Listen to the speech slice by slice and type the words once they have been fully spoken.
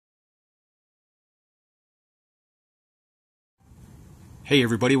Hey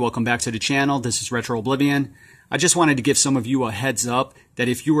everybody, welcome back to the channel. This is Retro Oblivion. I just wanted to give some of you a heads up that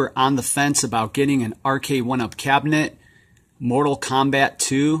if you were on the fence about getting an arcade 1-up cabinet, Mortal Kombat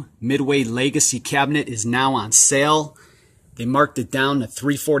 2 Midway Legacy cabinet is now on sale. They marked it down to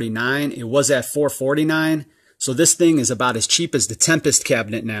 $349. It was at $449. So this thing is about as cheap as the Tempest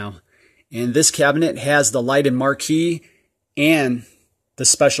cabinet now. And this cabinet has the lighted marquee and the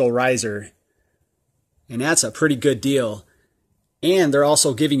special riser. And that's a pretty good deal. And they're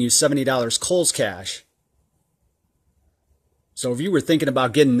also giving you $70 Kohls cash. So if you were thinking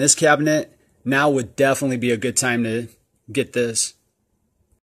about getting this cabinet, now would definitely be a good time to get this.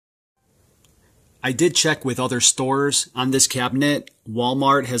 I did check with other stores on this cabinet.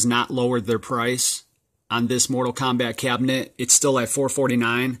 Walmart has not lowered their price on this Mortal Kombat cabinet. It's still at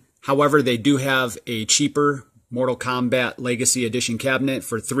 $449. However, they do have a cheaper Mortal Kombat Legacy Edition cabinet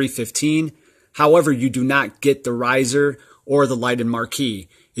for $315. However, you do not get the riser or the lighted marquee.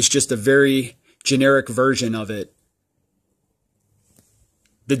 It's just a very generic version of it.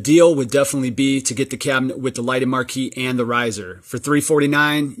 The deal would definitely be to get the cabinet with the lighted marquee and the riser. For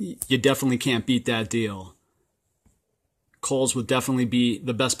 $349, you definitely can't beat that deal. Kohls would definitely be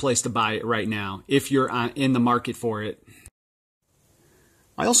the best place to buy it right now, if you're in the market for it.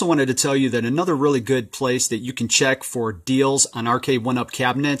 I also wanted to tell you that another really good place that you can check for deals on arcade 1-up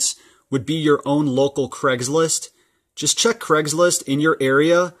cabinets would be your own local Craigslist. Just check Craigslist in your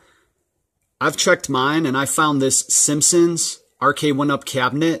area. I've checked mine and I found this Simpsons arcade 1-up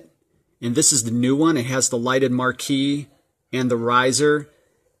cabinet, and this is the new one. It has the lighted marquee and the riser,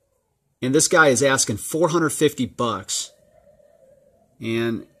 and this guy is asking $450.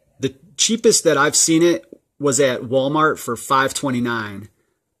 And the cheapest that I've seen it was at Walmart for $529.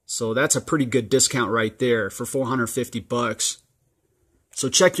 So that's a pretty good discount right there for $450. So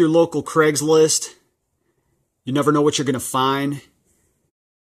check your local Craigslist. You never know what you're going to find.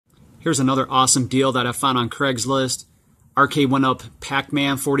 Here's another awesome deal that I found on Craigslist. Arcade 1-up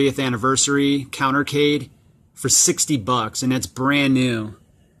Pac-Man 40th anniversary countercade for $60, and it's brand new.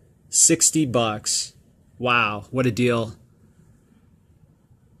 $60. Wow, what a deal.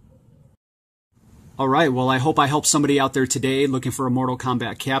 Alright, well I hope I helped somebody out there today looking for a Mortal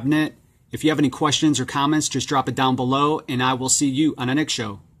Kombat cabinet. If you have any questions or comments, just drop it down below, and I will see you on the next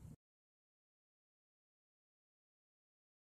show.